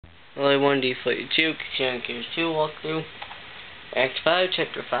Only 1D Flight 2, Casino Gears 2 walkthrough. Act 5,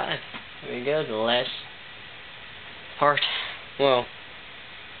 Chapter 5. Here we go, the last part. Well,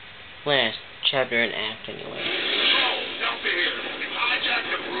 last chapter and act anyway. Oh, up here. We've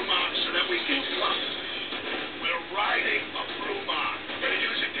hijacked a Brumon so that we can fly. We're riding a Brumon. We're going to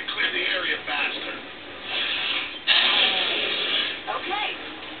use it to clear the area faster. Okay.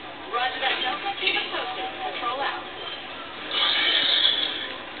 Roger that, Delta. Keep it posted. Control out.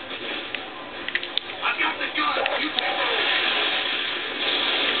 I've got the gun. You take it.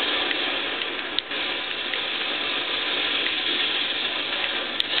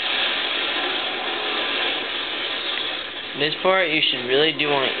 This part you should really do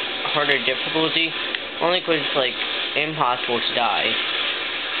on harder difficulty, only because it's like impossible to die,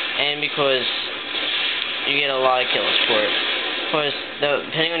 and because you get a lot of kills for it. Because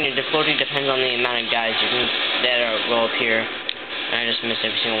depending on your difficulty depends on the amount of guys that will appear. And I just missed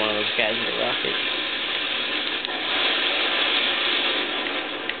every single one of those guys with a rocket.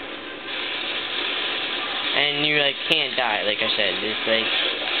 And you like can't die, like I said. It's like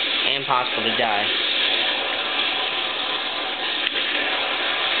impossible to die.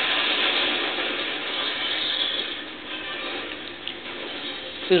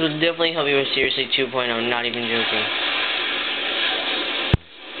 This will definitely help you with Seriously 2.0, not even joking.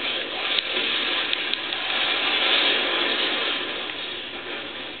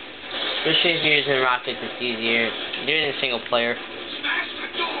 Especially if you're using rockets, it's easier. Do it in single player. Smash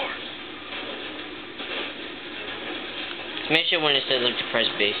the door. Make sure when it says look to press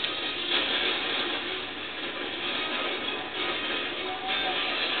B.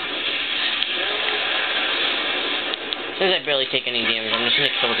 Since I barely take any damage, I'm just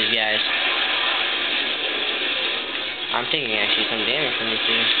gonna kill these guys. I'm taking actually some damage from these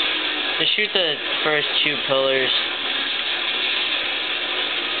two. Just shoot the first two pillars.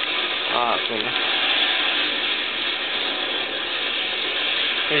 Cool.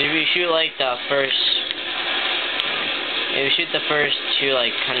 Because if you shoot like the first, if you shoot the first two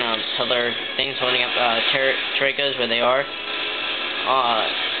like kind of pillar things holding up Tricos where they are,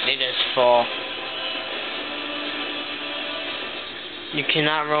 they just fall. You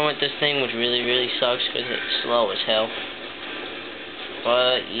cannot run with this thing, which really sucks because it's slow as hell.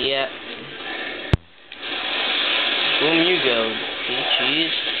 But yeah, boom you go,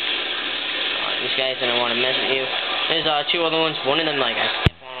 cheese. This guy's gonna want to mess with you. There's two other ones. One of them like I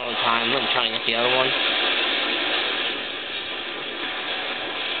step on all the time. I'm trying to get the other one.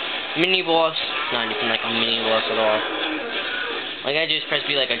 Mini boss, not even like a mini boss at all. Like I just press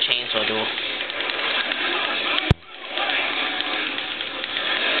B like a chainsaw duel.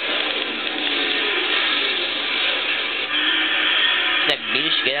 That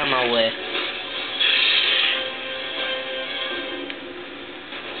bitch, get out of my way.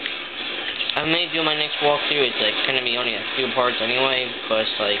 I may do my next walkthrough. It's like gonna be only a few parts anyway, because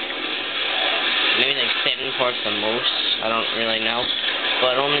like maybe like 7 parts the most. I don't really know,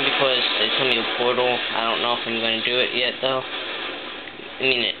 but only because it's gonna be a portal. I don't know if I'm gonna do it yet though. I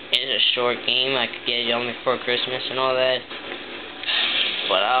mean, it is a short game. I could get it done before Christmas and all that,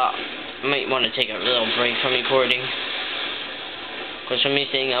 but I might want to take a little break from recording. Because from me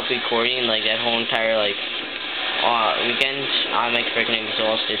staying up recording like that whole entire like weekend, I'm like freaking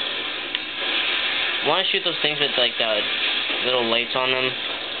exhausted. I want to shoot those things with like the little lights on them.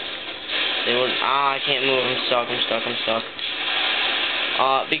 They would. I can't move. I'm stuck.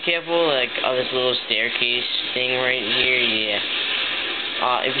 Be careful like of this little staircase thing right here. Yeah.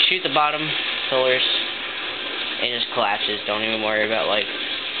 If you shoot the bottom pillars, it just collapses. Don't even worry about like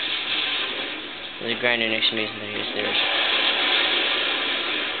the grinder next to me. There's.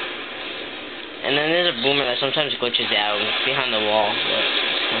 And then there's a boomer that sometimes glitches out. It's behind the wall. But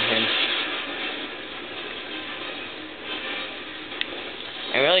it's nothing.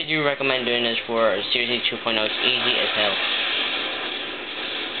 I really do recommend doing this for Seriously 2.0. It's easy as hell.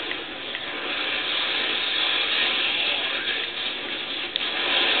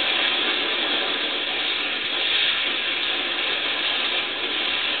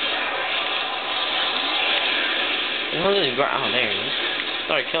 Oh, there he is. I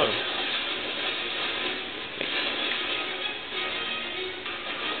thought I killed him.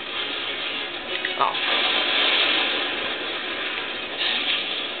 Oh.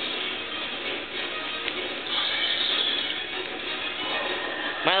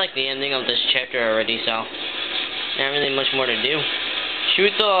 I like the ending of this chapter already, so not really much more to do.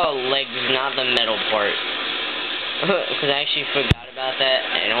 Shoot the legs, not the metal part. Because I actually forgot about that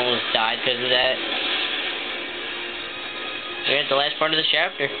and almost died because of that. We're at the last part of the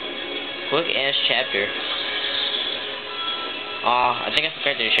chapter. Quick ass chapter. I think I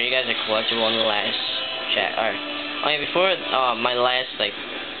forgot to show you guys a collectible in the last chat. Alright. Oh yeah, before my last like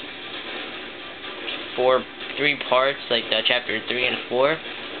 3 parts, like chapter 3 and 4,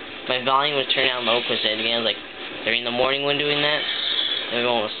 my volume was turned down low because it began like 3 in the morning when doing that.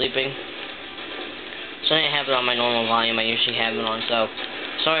 Everyone was sleeping. So I didn't have it on my normal volume. I usually have it on. So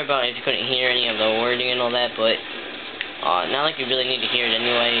sorry about if you couldn't hear any of the wording and all that, but not like you really need to hear it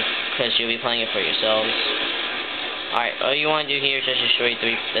anyway, because you'll be playing it for yourselves. Alright, all you want to do here is just show you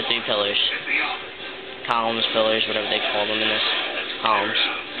the 3 pillars. Columns, pillars, whatever they call them in this. Columns.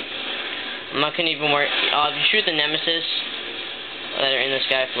 I'm not going to even worry. If you shoot the nemesis that are in the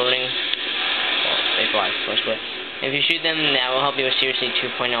sky floating, well, they fly, of course, but if you shoot them, that will help you with Seriously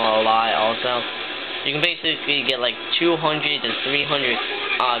 2.0 a lot also. You can basically get like 200 to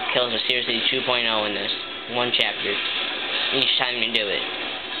 300 kills with Seriously 2.0 in this one chapter, each time you do it.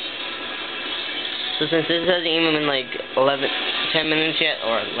 So since this hasn't even been like 10 minutes yet,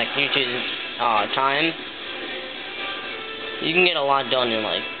 or like YouTube's time, you can get a lot done in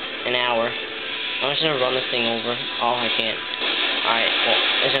like an hour. I'm just gonna run this thing over. Oh, I can't. Alright, well,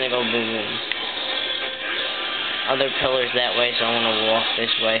 it's gonna go boom boom. Other pillars that way, so I'm gonna walk this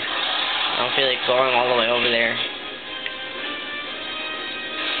way. I don't feel like going all the way over there.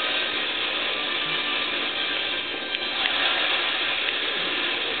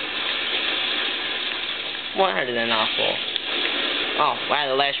 What? How did that not fall? Oh, wow,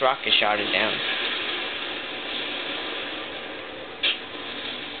 the last rocket shot it down.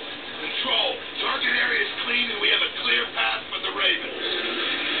 Control, target area is clean and we have a clear path for the Ravens.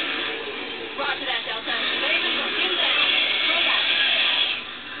 Roger that, Delta. Ravens are inbound. Roll out.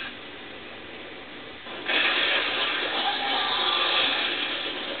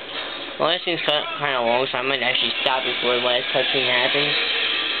 Well, that seems kind of long, so I might actually stop before the last cutscene happens.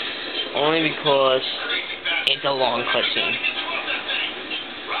 Only because it's a long cutscene.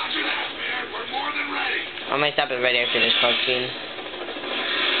 Roger that, man. We're more than ready. I might stop it right after this cutscene.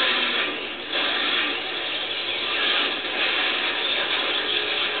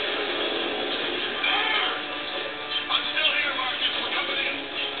 I'm still here, Marcus. We're coming in.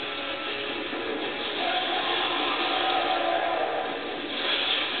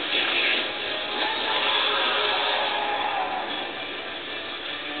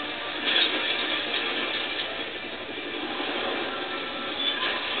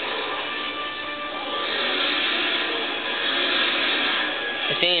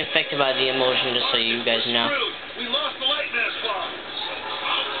 It's being affected by the emotion, just so you guys know. We lost the light mass bomb.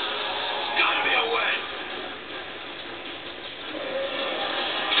 Gotta be a way.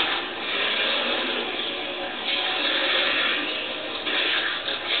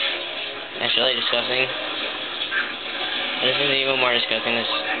 That's really disgusting. This is even more disgusting.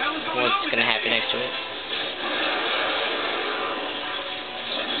 This what's gonna happen next to it.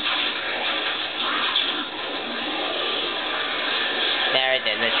 That right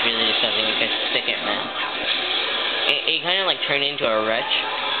there, that's really disgusting because stick it, man. It kind of like turned into a wretch.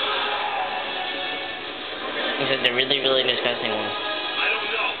 It's the really, really disgusting one. I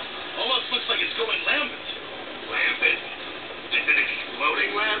don't know. Almost looks like it's going lambent. Lambent? Is it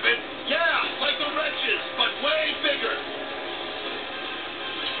exploding lambent? Yeah, like the wretches, but way bigger.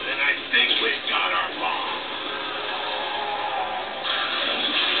 Then I think we've got our bomb.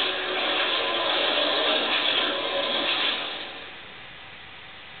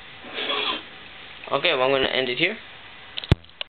 Okay, well, I'm going to end it here.